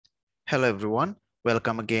Hello everyone,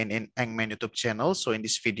 welcome again in Eng-Man YouTube channel. So in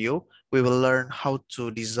this video, we will learn how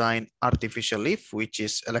to design artificial lift, which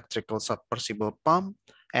is electrical submersible pump,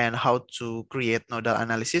 and how to create nodal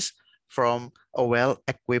analysis from a well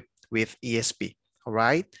equipped with ESP. All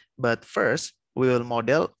right, but first we will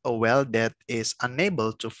model a well that is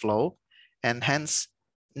unable to flow and hence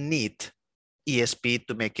need ESP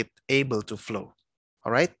to make it able to flow.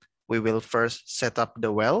 All right, we will first set up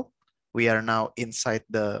the well. We are now inside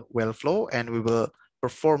the WellFlo and we will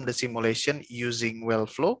perform the simulation using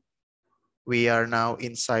WellFlo. We are now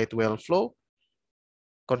inside WellFlo,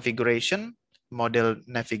 configuration, model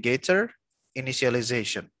navigator,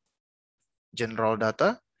 initialization, general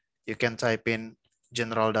data. You can type in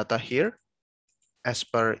general data here as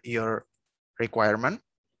per your requirement.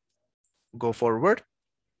 Go forward.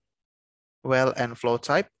 Well and flow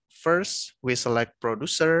type. First, we select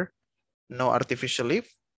producer, no artificial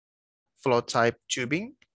lift, flow type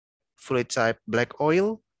tubing, fluid type black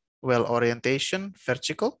oil, well orientation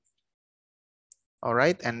vertical. All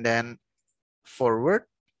right, and then forward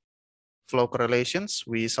flow correlations,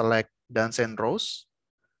 we select Dansen rows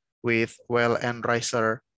with well and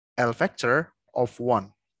riser L vector of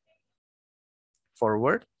 1.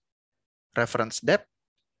 Forward, reference depth,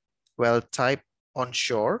 well type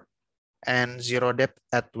onshore, and 0 depth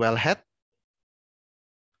at wellhead.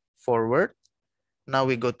 Forward. Now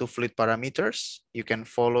we go to fluid parameters. You can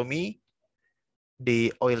follow me.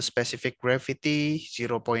 The oil specific gravity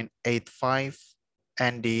 0.85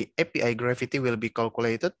 and the API gravity will be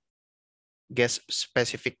calculated. Gas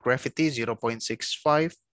specific gravity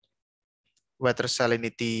 0.65, water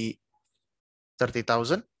salinity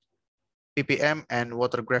 30,000, ppm and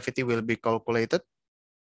water gravity will be calculated.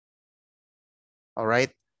 All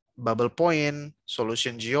right, bubble point,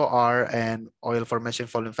 solution GOR, and oil formation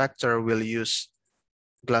volume factor will use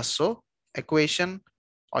Glasso equation,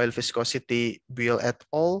 oil viscosity Buell et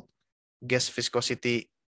al., gas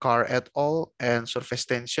viscosity Carr et al., and surface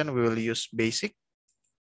tension we will use basic.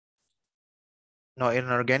 No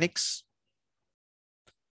inorganics.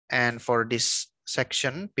 And for this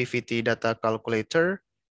section, PVT data calculator,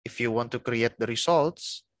 if you want to create the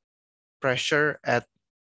results, pressure at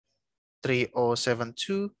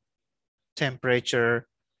 3072, temperature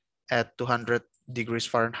at 200 degrees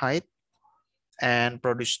Fahrenheit, and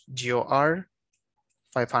produced GOR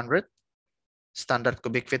 500, standard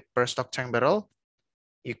cubic feet per stock tank barrel.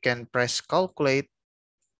 You can press calculate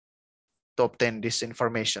to obtain this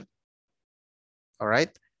information. All right,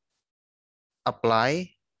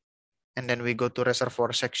 apply, and then we go to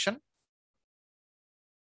reservoir section.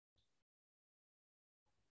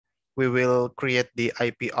 We will create the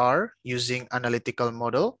IPR using analytical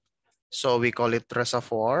model. So we call it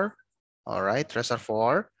reservoir. All right,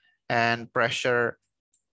 reservoir, and pressure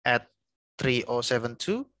at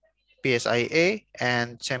 3072, PSIA,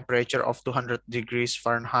 and temperature of 200 degrees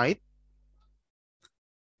Fahrenheit.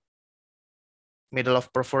 Middle of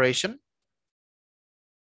perforation,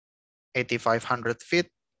 8,500 feet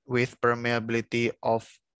with permeability of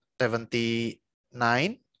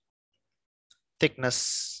 79,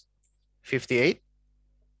 thickness 58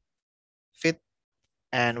 feet,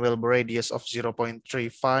 and wellbore radius of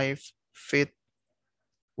 0.35 feet,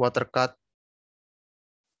 water cut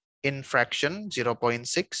in fraction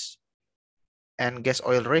 0.6, and gas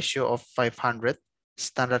oil ratio of 500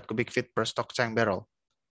 standard cubic feet per stock tank barrel.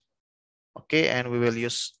 Okay, and we will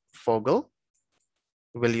use Vogel.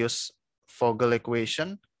 We will use Vogel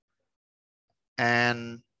equation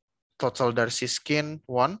and total Darcy skin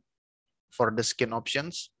 1 for the skin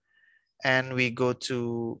options. And we go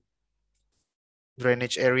to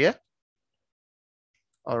drainage area.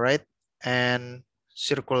 All right, and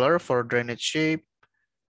circular for drainage shape.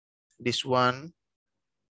 This one,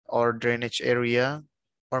 or drainage area,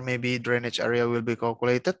 or maybe drainage area will be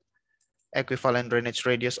calculated. Equivalent drainage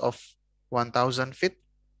radius of 1,000 feet.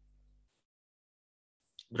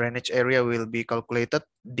 Drainage area will be calculated.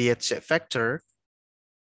 DHC factor,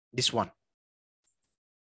 this one.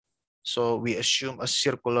 So we assume a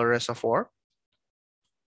circular reservoir.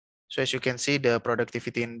 So as you can see, the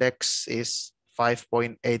productivity index is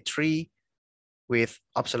 5.83 with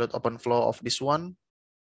absolute open flow of this one,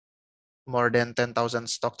 more than 10,000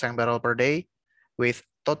 stock tank barrel per day with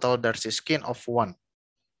total Darcy skin of 1.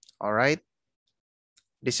 All right.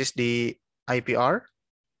 This is the IPR.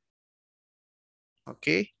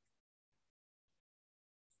 Okay.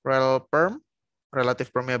 Rel perm,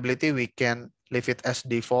 relative permeability, we can leave it as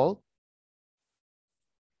default.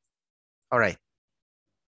 All right.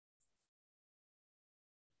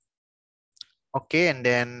 Okay, and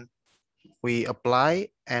then we apply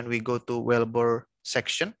and we go to wellbore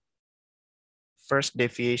section. First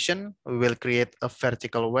deviation, we will create a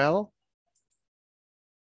vertical well.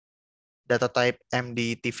 Data type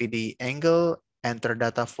MD TVD angle, enter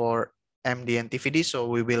data for MD and TVD.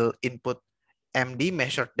 So we will input MD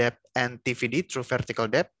measured depth and TVD through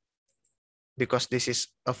vertical depth. Because this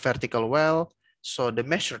is a vertical well, so the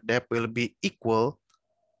measured depth will be equal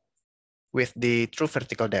with the true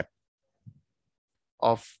vertical depth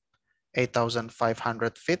of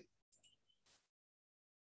 8,500 feet.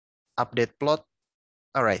 Update plot.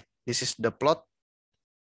 All right, this is the plot,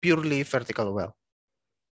 purely vertical well.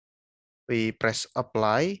 We press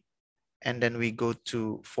apply, and then we go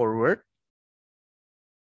to forward.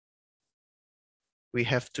 We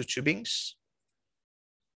have two tubings.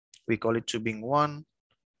 We call it tubing 1,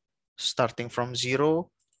 starting from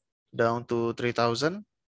 0 down to 3,000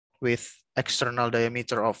 with external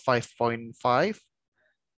diameter of 5.5,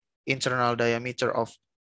 internal diameter of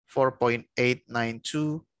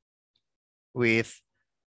 4.892 with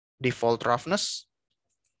default roughness.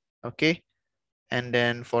 Okay. And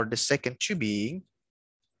then for the second tubing,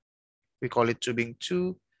 we call it tubing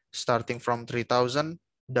 2, starting from 3,000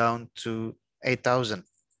 down to 8,000.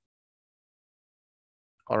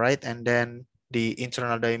 All right. And then the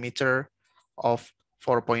internal diameter of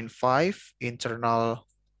 4.5, internal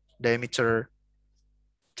diameter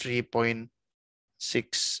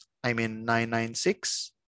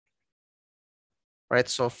 996. Right,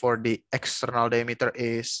 so for the external diameter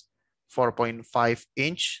is 4.5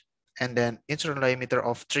 inch, and then internal diameter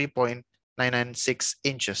of 3.996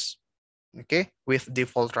 inches. Okay, with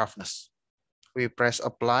default roughness. We press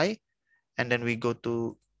apply, and then we go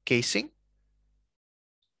to casing.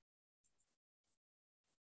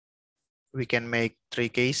 We can make 3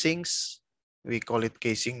 casings. We call it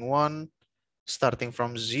casing 1, starting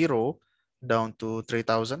from 0 down to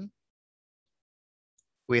 3,000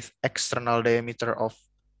 with external diameter of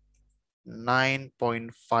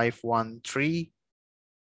 9.513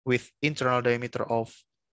 with internal diameter of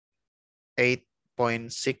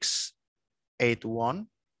 8.681,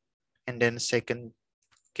 and then second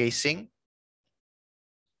casing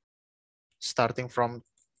starting from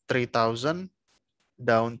 3,000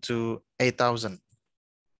 down to 8,000.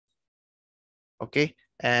 Okay,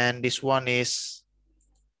 and this one is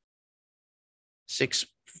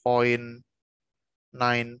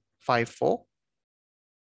 6.954,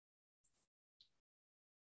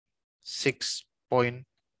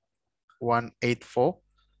 6.184,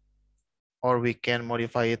 or we can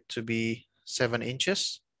modify it to be 7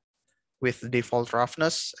 inches with default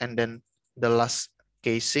roughness. And then the last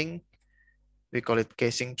casing, we call it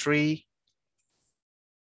casing 3,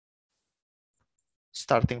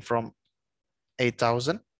 starting from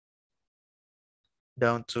 8,000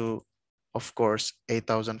 down to, of course,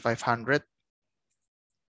 8,500,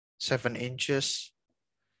 7 inches,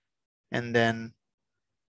 and then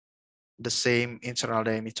the same internal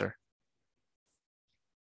diameter.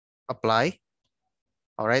 Apply.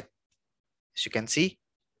 All right, as you can see.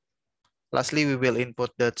 Lastly, we will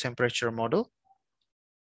input the temperature model.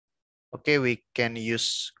 Okay, we can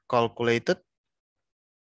use calculated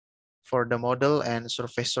for the model and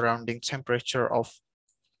surface surrounding temperature of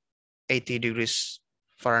 80 degrees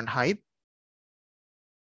Fahrenheit.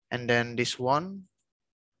 And then this one,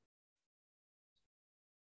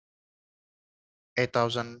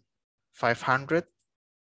 8,500.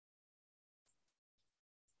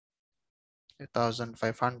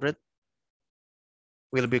 8,500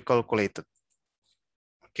 will be calculated.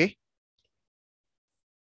 Okay.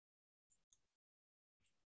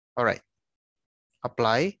 All right.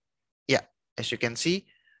 Apply. Yeah, as you can see,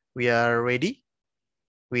 we are ready.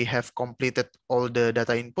 We have completed all the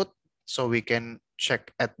data input, so we can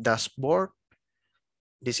check at dashboard.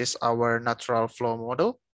 This is our natural flow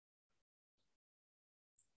model.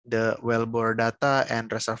 The wellbore data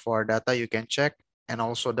and reservoir data you can check, and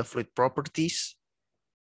also the fluid properties.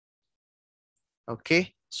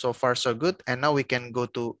 Okay, so far so good. And now we can go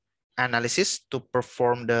to analysis to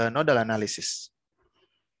perform the nodal analysis.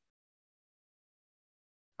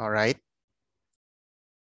 All right.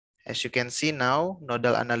 As you can see now,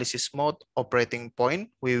 nodal analysis mode, operating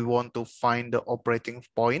point. We want to find the operating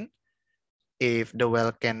point if the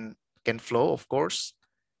well can flow, of course.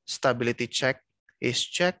 Stability check is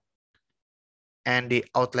checked. And the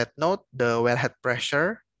outlet node, the wellhead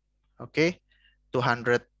pressure, okay,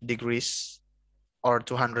 200 degrees or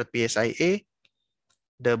 200 psia.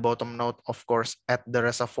 The bottom node, of course, at the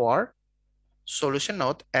reservoir. Solution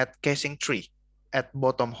node at casing 3 at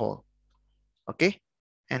bottom hole. Okay,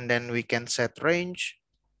 and then we can set range.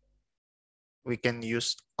 We can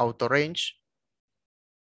use auto range.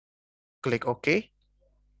 Click OK.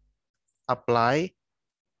 Apply.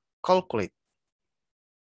 Calculate.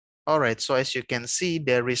 All right, so as you can see,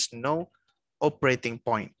 there is no operating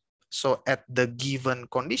point. So at the given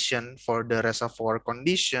condition for the reservoir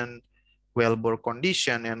condition, wellbore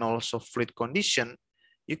condition, and also fluid condition,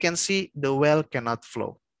 you can see the well cannot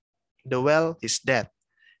flow. The well is dead.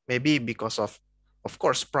 Maybe because of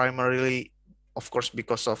course, primarily, of course,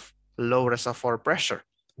 because of low reservoir pressure.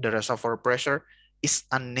 The reservoir pressure is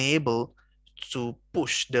unable to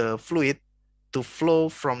push the fluid to flow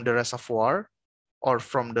from the reservoir or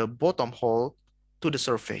from the bottom hole to the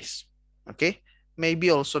surface. Okay,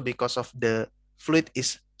 maybe also because of the fluid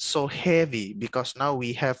is so heavy, because now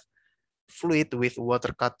we have fluid with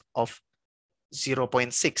water cut of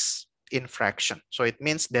 0.6 in fraction. So it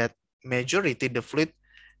means that majority the fluid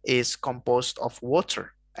is composed of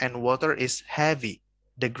water, and water is heavy.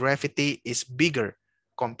 The gravity is bigger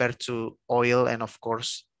compared to oil and of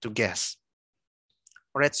course to gas.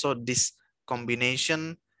 All right, so this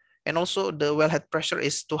combination, and also the wellhead pressure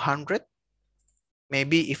is 200.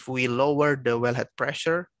 Maybe if we lower the wellhead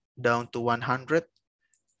pressure down to 100,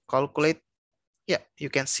 calculate, yeah, you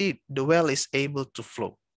can see the well is able to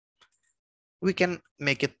flow. We can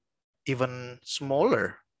make it even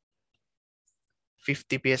smaller,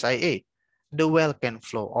 50 psia. The well can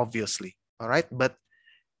flow, obviously, all right? But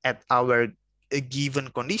at our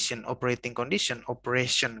given condition, operation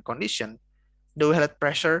condition, the wellhead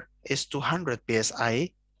pressure is 200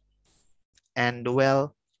 psi, and the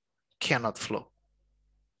well cannot flow.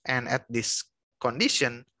 And at this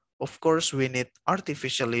condition, of course, we need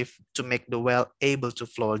artificial lift to make the well able to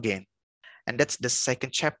flow again. And that's the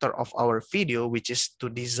second chapter of our video, which is to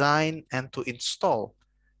design and to install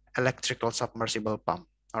electrical submersible pump.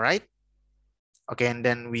 All right. Okay, and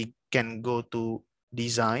then we can go to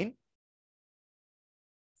design,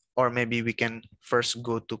 or maybe we can first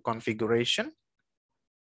go to configuration,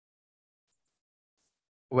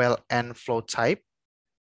 well and flow type,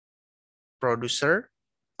 producer,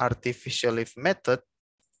 artificial lift method,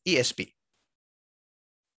 ESP.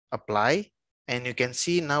 Apply, and you can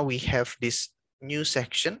see now we have this new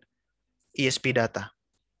section, ESP data.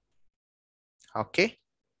 Okay,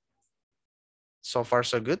 so far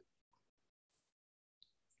so good.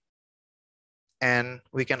 And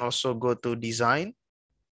we can also go to design,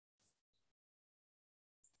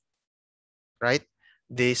 right?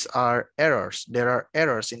 These are errors. There are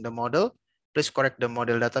errors in the model. Please correct the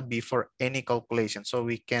model data before any calculation. So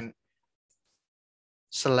we can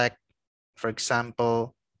select, for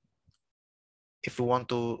example, if we want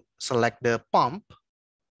to select the pump,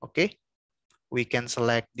 okay, we can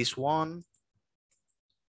select this one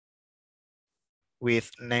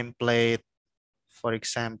with nameplate, for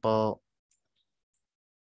example,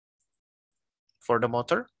 for the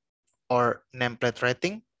motor, or nameplate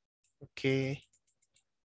rating. Okay,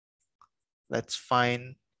 let's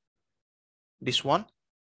find this one,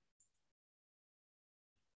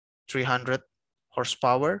 300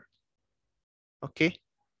 horsepower. Okay,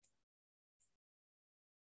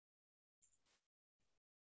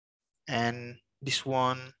 and this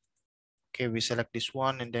one, okay, we select this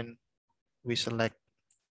one, and then we select,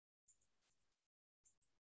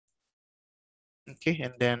 okay,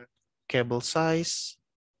 and then cable size.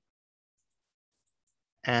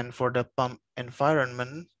 And for the pump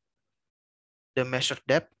environment, the measured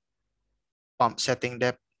depth, pump setting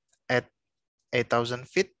depth at 8,000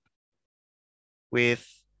 feet with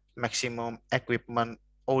maximum equipment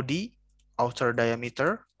OD, outer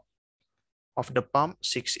diameter of the pump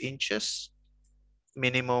 6 inches,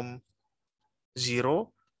 minimum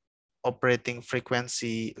 0, operating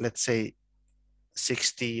frequency, let's say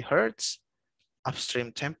 60 Hertz,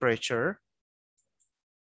 upstream temperature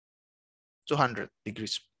 200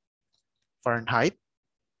 degrees Fahrenheit.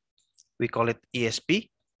 We call it ESP.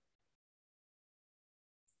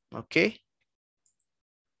 Okay.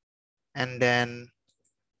 And then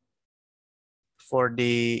for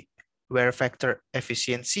the wear factor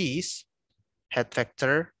efficiencies, head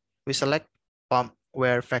factor, we select pump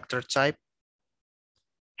wear factor type,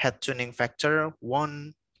 head tuning factor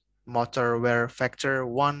 1, motor wear factor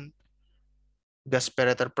 1, gas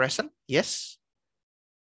separator present, yes,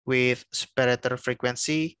 with separator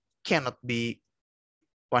frequency cannot be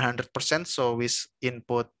 100%, so we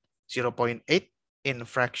input 0.8 in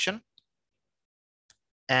fraction.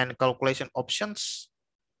 And calculation options,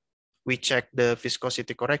 we check the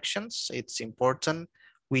viscosity corrections, it's important.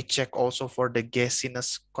 We check also for the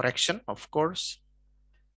gassiness correction, of course,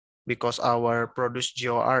 because our produced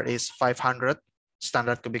GOR is 500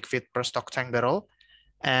 standard cubic feet per stock tank barrel,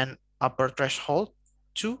 and upper threshold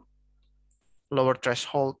 2, lower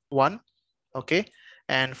threshold 1, okay,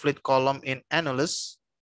 and fluid column in annulus,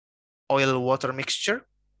 oil water mixture,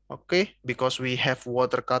 Okay, because we have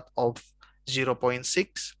water cut of 0.6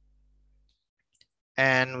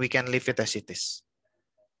 and we can leave it as it is.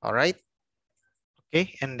 All right.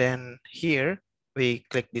 Okay, and then here we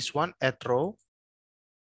click this one, add row.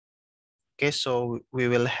 Okay, so we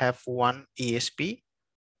will have one ESP,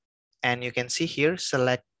 and you can see here,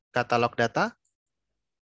 select catalog data.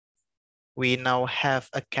 We now have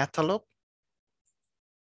a catalog.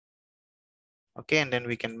 Okay, and then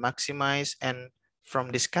we can maximize, and from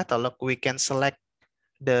this catalog, we can select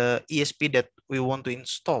the ESP that we want to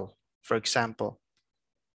install, for example.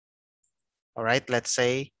 All right, let's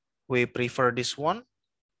say we prefer this one,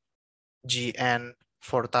 GN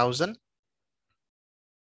 4000,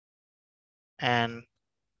 and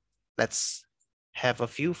let's have a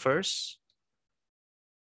few first.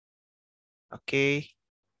 Okay,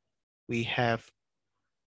 we have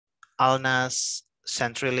Alnas,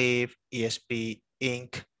 Centreleaf, ESP,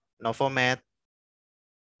 Inc., Novomet,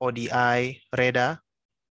 ODI, Reda,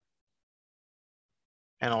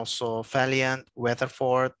 and also Valiant,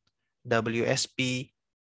 Weatherford, WSP.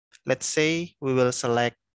 Let's say we will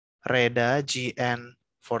select Reda GN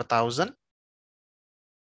 4000.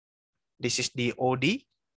 This is the OD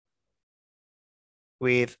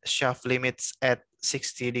with shaft limits at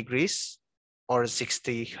 60 degrees or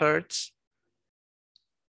 60 hertz.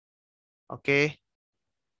 Okay.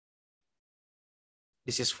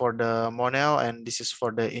 This is for the Monel and this is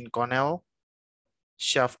for the Inconel.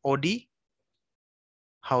 Shaft OD,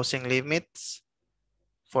 housing limits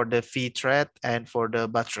for the V thread and for the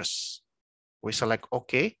buttress. We select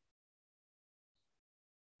OK.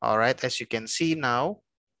 All right, as you can see now,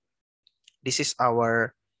 this is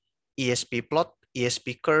our ESP plot,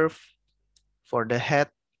 ESP curve for the head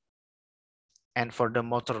and for the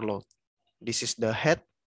motor load. This is the head,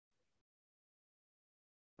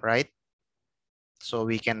 right? So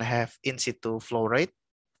we can have in situ flow rate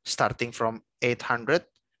starting from 800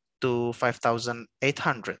 to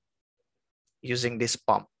 5,800 using this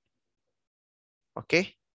pump.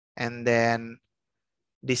 Okay, and then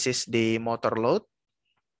this is the motor load.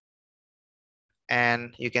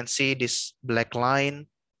 And you can see this black line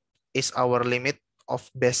is our limit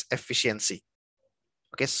of best efficiency.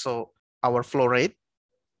 Okay, so our flow rate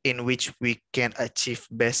in which we can achieve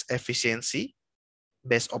best efficiency,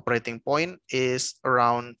 best operating point is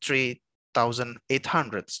around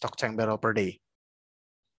 3,800 stock tank barrel per day.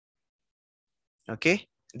 Okay,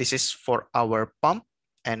 this is for our pump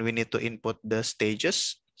and we need to input the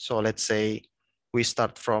stages. So let's say we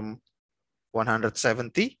start from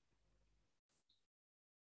 170.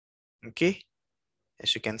 Okay,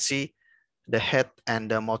 as you can see, the head and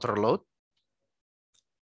the motor load.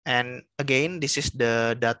 And again, this is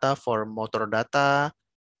the data for motor data,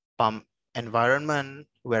 pump environment,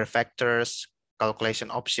 wear factors, calculation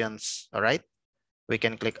options. All right, we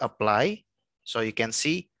can click apply. So you can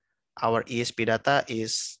see our ESP data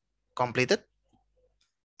is completed.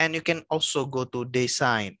 And you can also go to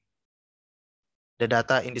design. The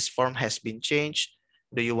data in this form has been changed.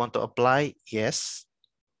 Do you want to apply? Yes.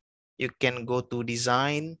 You can go to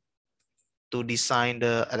design to design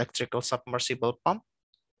the electrical submersible pump.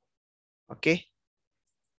 Okay.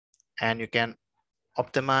 And you can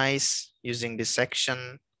optimize using this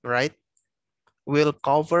section, right? We'll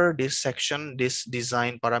cover this section, this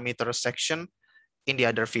design parameter section in the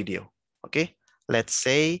other video. Okay. Let's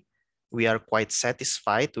say we are quite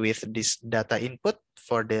satisfied with this data input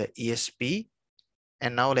for the ESP.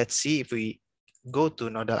 And now let's see if we go to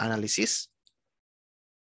nodal analysis.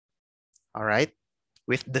 All right.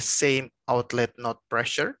 With the same outlet node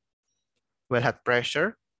pressure, wellhead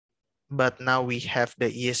pressure, but now we have the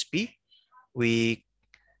ESP. We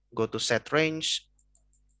go to set range,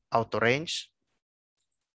 auto range.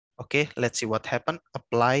 Okay, let's see what happened.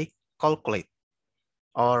 Apply, calculate.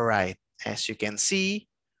 All right, as you can see,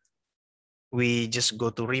 we just go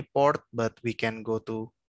to report, but we can go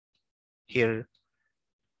to here,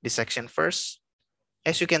 this section first.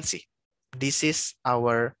 As you can see, this is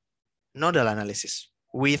our nodal analysis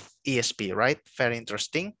with ESP, right? Very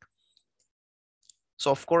interesting.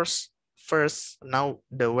 So of course, first, now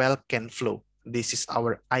the well can flow. This is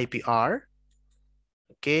our IPR.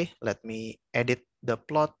 Okay, let me edit the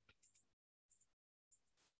plot.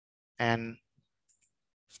 And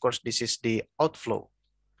of course, this is the outflow,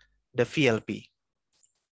 the VLP.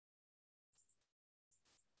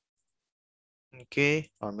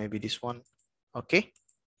 Okay, or maybe this one. Okay,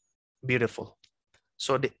 beautiful.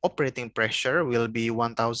 So the operating pressure will be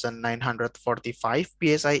 1,945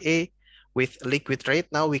 psia with liquid rate.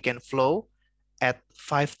 Now we can flow at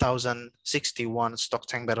 5,061 stock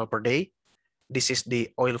tank barrel per day. This is the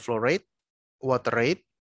oil flow rate, water rate,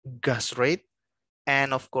 gas rate,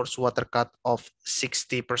 and of course water cut of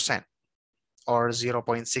 60% or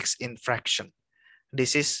 0.6 in fraction.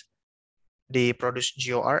 This is the produced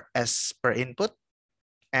GOR as per input,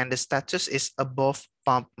 and the status is above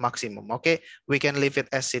pump maximum. Okay, we can leave it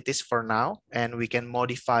as it is for now, and we can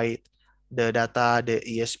modify the data, the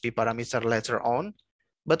ESP parameter later on,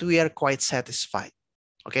 but we are quite satisfied.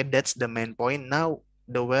 Okay, that's the main point. Now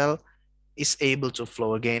the well is able to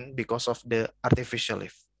flow again because of the artificial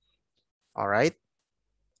lift. All right,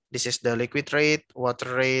 this is the liquid rate,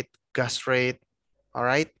 water rate, gas rate. All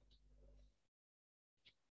right,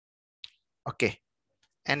 okay,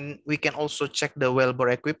 and we can also check the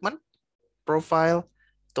wellbore equipment profile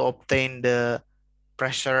to obtain the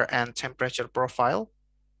pressure and temperature profile.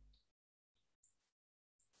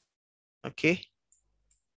 Okay,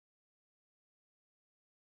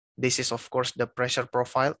 this is of course the pressure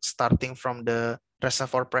profile starting from the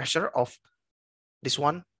reservoir pressure of this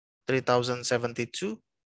one, 3072.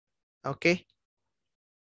 Okay,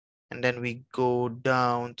 and then we go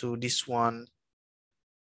down to this one.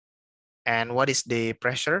 And what is the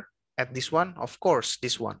pressure at this one? Of course,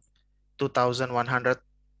 this one,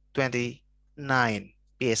 2129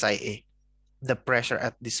 psia, the pressure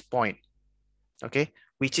at this point. Okay,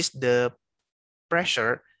 which is the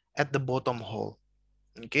pressure at the bottom hole.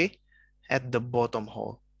 Okay, at the bottom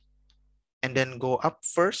hole. And then go up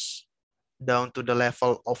first down to the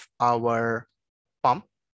level of our pump.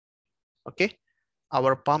 Okay,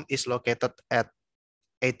 our pump is located at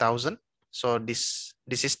 8,000. So this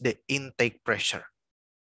is the intake pressure.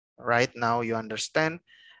 Right now you understand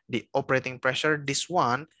the operating pressure. This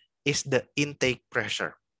one is the intake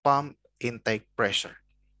pressure, pump intake pressure.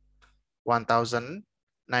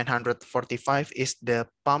 1,945 is the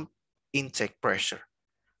pump intake pressure.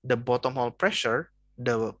 The bottom hole pressure,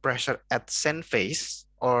 the pressure at send phase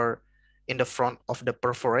or in the front of the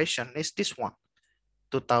perforation is this one,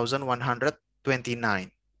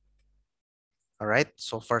 2,129. All right,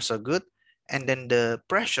 so far so good. And then the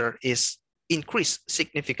pressure is increased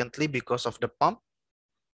significantly because of the pump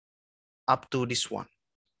up to this one.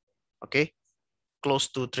 Okay, close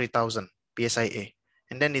to 3,000 psia.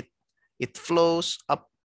 And then it flows up.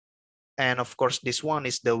 And of course, this one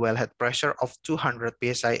is the wellhead pressure of 200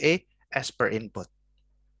 psia as per input.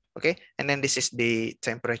 Okay, and then this is the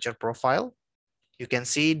temperature profile. You can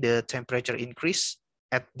see the temperature increase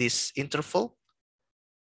at this interval.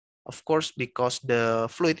 Of course, because the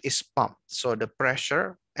fluid is pumped, so the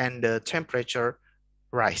pressure and the temperature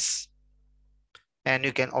rise. And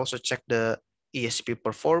you can also check the ESP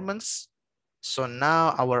performance. So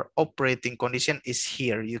now our operating condition is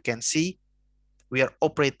here. You can see we are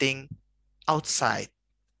operating outside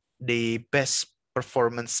the best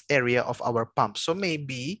performance area of our pump. So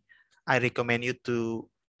maybe I recommend you to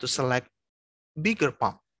select bigger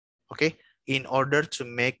pump, okay, in order to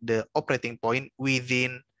make the operating point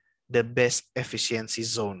within the best efficiency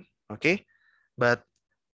zone, okay? But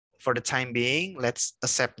for the time being, let's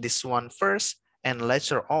accept this one first, and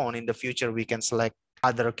later on in the future, we can select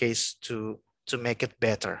other case to make it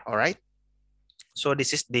better, all right? So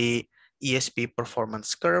this is the ESP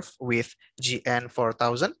performance curve with GN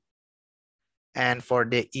 4000. And for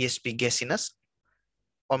the ESP gasiness,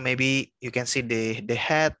 or maybe you can see the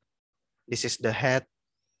head. This is the head,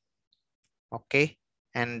 okay?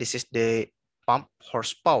 And this is the pump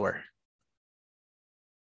horsepower,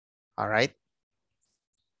 all right?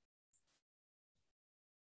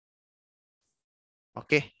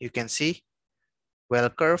 Okay, you can see well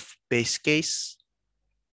curve, base case.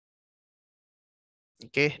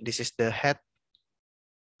 Okay, this is the head.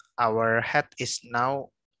 Our head is now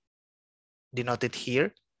denoted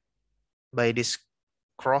here by this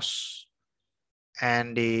cross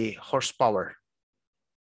and the horsepower.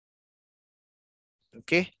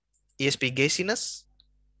 Okay, ESP gasiness,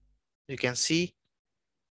 you can see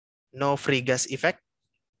no free gas effect.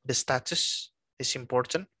 The status is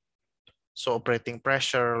important. So operating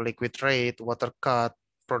pressure, liquid rate, water cut,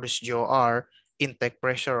 produced GOR, intake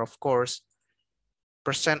pressure, of course,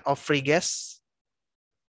 percent of free gas,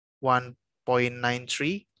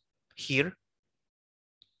 1.93 here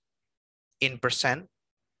in percent.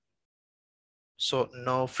 So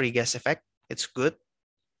no free gas effect, it's good.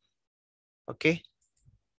 Okay.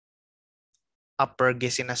 Upper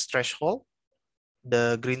gasiness threshold,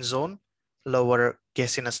 the green zone, lower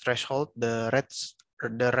gasiness threshold, the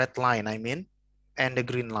red line, I mean, and the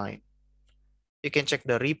green line. You can check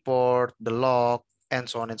the report, the log, and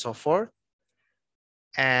so on and so forth.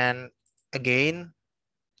 And again,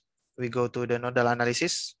 we go to the nodal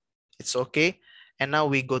analysis. It's okay. And now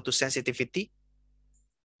we go to sensitivity.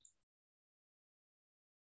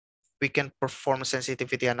 We can perform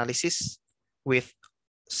sensitivity analysis with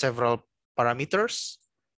several parameters.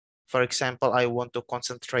 For example, I want to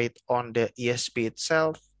concentrate on the ESP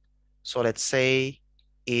itself. So let's say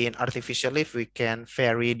in artificial lift, we can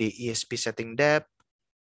vary the ESP setting depth,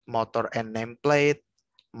 motor and nameplate,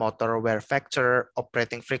 motor wear factor,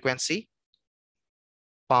 operating frequency,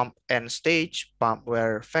 pump and stage, pump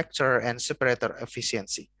wear factor, and separator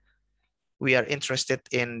efficiency. We are interested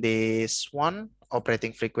in this one,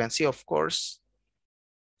 operating frequency, of course,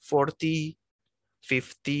 40,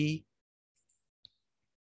 50,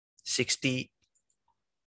 60,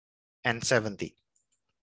 and 70.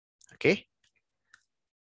 Okay,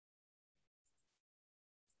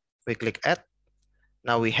 we click add.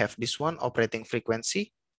 Now we have this one, operating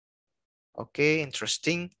frequency. Okay,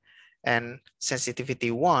 interesting. And sensitivity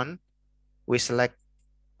 1, we select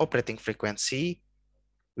operating frequency,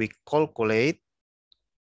 we calculate.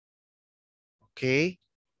 Okay,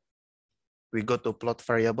 we go to plot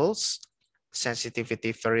variables,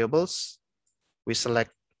 sensitivity variables, we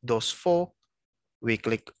select those 4, we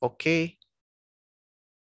click OK,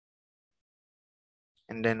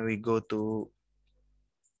 and then we go to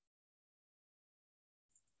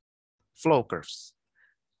flow curves.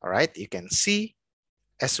 All right, you can see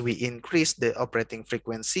as we increase the operating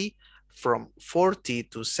frequency from 40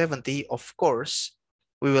 to 70, of course,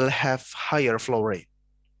 we will have higher flow rate.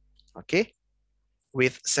 Okay,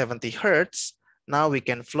 with 70 Hertz, now we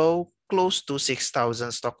can flow close to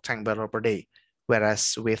 6,000 stock tank barrel per day.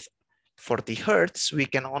 Whereas with 40 Hertz, we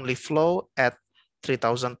can only flow at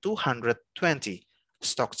 3,220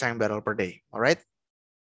 stock tank barrel per day. All right.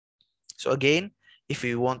 So again, if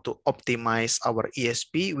we want to optimize our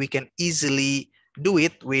ESP, we can easily do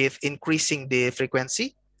it with increasing the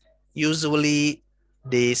frequency. Usually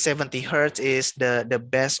the 70 Hertz is the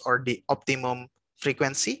best or the optimum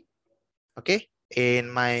frequency. Okay, in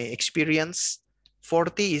my experience,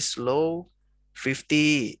 40 is low,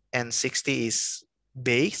 50 and 60 is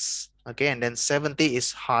base, okay, and then 70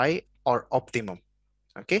 is high or optimum.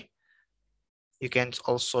 Okay, you can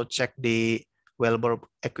also check the wellbore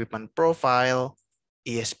equipment profile,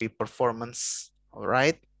 ESP performance. All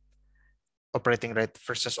right, operating rate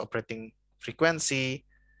versus operating frequency,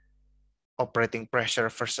 operating pressure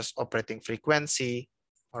versus operating frequency.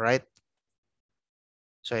 All right,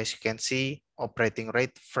 so as you can see, operating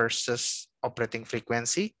rate versus operating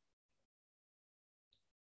frequency.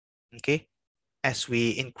 Okay, as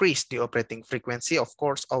we increase the operating frequency, of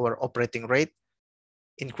course, our operating rate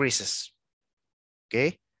increases.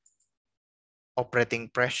 Okay, operating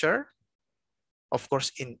pressure, of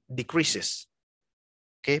course, decreases.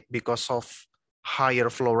 Okay, because of higher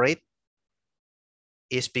flow rate.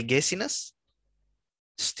 ESP gasiness,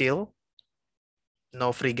 still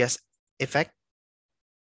no free gas effect.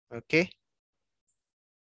 Okay,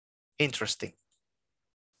 interesting.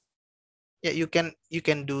 Yeah, you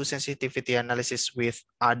can do sensitivity analysis with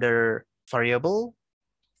other variable.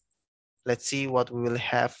 Let's see what we will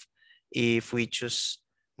have if we choose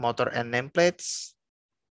motor and nameplates.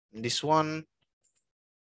 This one,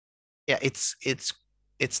 yeah,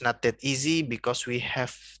 it's not that easy because we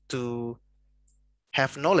have to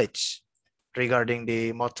have knowledge regarding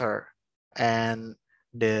the motor and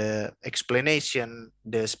the explanation,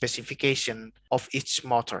 the specification of each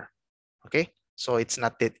motor. Okay, so it's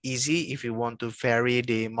not that easy if you want to vary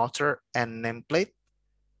the motor and nameplate.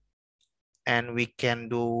 And we can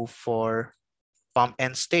do for pump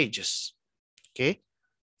and stages. Okay,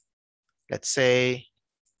 let's say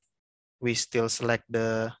we still select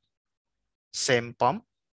the same pump,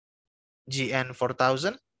 GN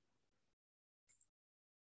 4000.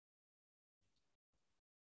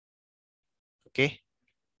 Okay,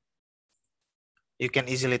 you can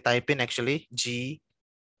easily type in actually G,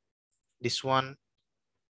 this one,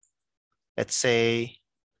 let's say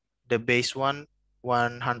the base one,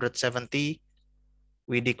 170.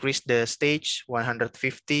 We decrease the stage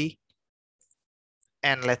 150.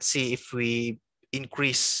 And let's see if we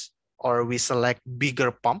increase or we select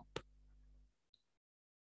bigger pump.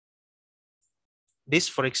 This,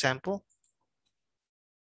 for example,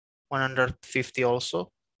 150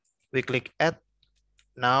 also. We click add.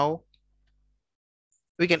 Now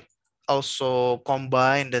we can also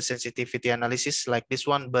combine the sensitivity analysis like this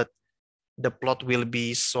one, but the plot will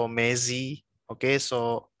be so messy. Okay,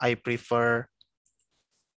 so I prefer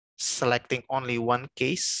selecting only one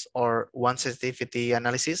case or one sensitivity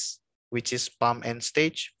analysis, which is pump and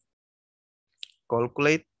stage.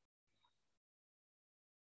 Calculate.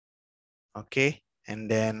 Okay, and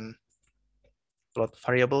then plot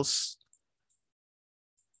variables.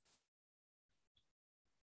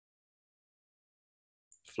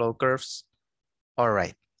 Flow curves. All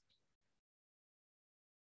right.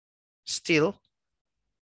 still,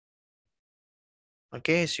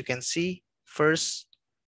 okay, as you can see, first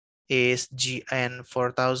is GN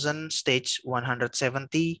 4000 stage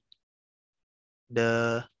 170,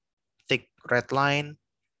 the thick red line,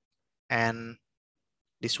 and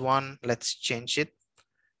this one, let's change it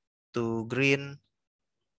to green,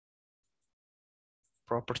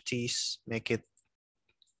 properties, make it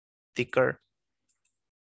thicker.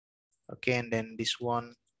 Okay, and then this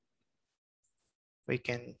one, we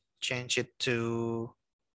can change it to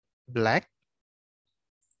black.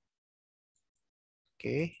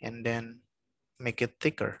 Okay, and then make it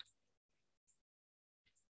thicker.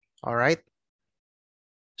 All right.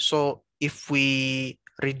 So if we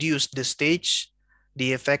reduce the stage,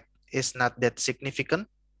 the effect is not that significant.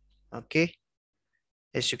 Okay.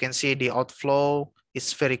 As you can see, the outflow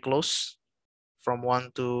is very close from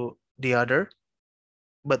one to the other.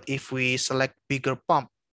 But if we select bigger pump,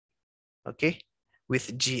 okay,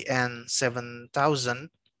 with GN 7000,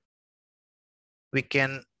 we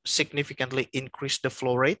can significantly increase the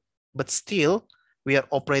flow rate, but still we are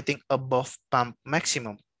operating above pump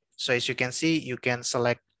maximum. So as you can see, you can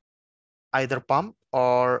select either pump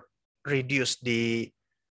or reduce the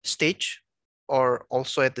stage, or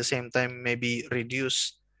also at the same time maybe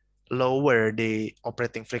lower the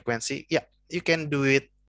operating frequency. Yeah, you can do it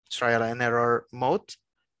trial and error mode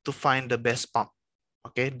to find the best pump,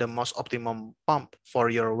 okay, the most optimum pump for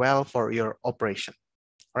your well, for your operation.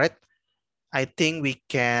 All right, I think we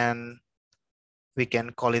can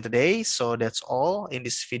call it a day. So that's all. In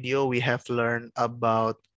this video, we have learned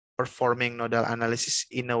about performing nodal analysis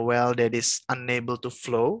in a well that is unable to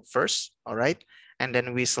flow first, all right? And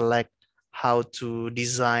then we select how to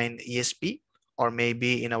design ESP, or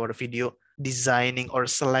maybe in our video, designing or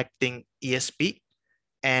selecting ESP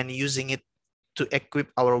and using it to equip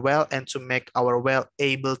our well and to make our well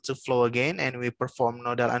able to flow again. And we perform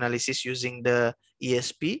nodal analysis using the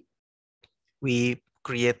ESP. We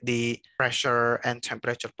create the pressure and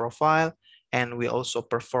temperature profile, and we also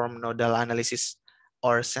perform nodal analysis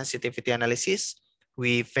or sensitivity analysis.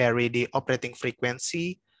 We vary the operating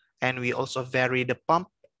frequency, and we also vary the pump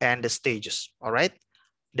and the stages. All right,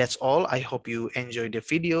 that's all. I hope you enjoyed the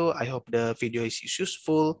video. I hope the video is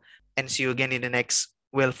useful, and see you again in the next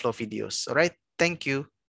WellFlo videos. All right, thank you.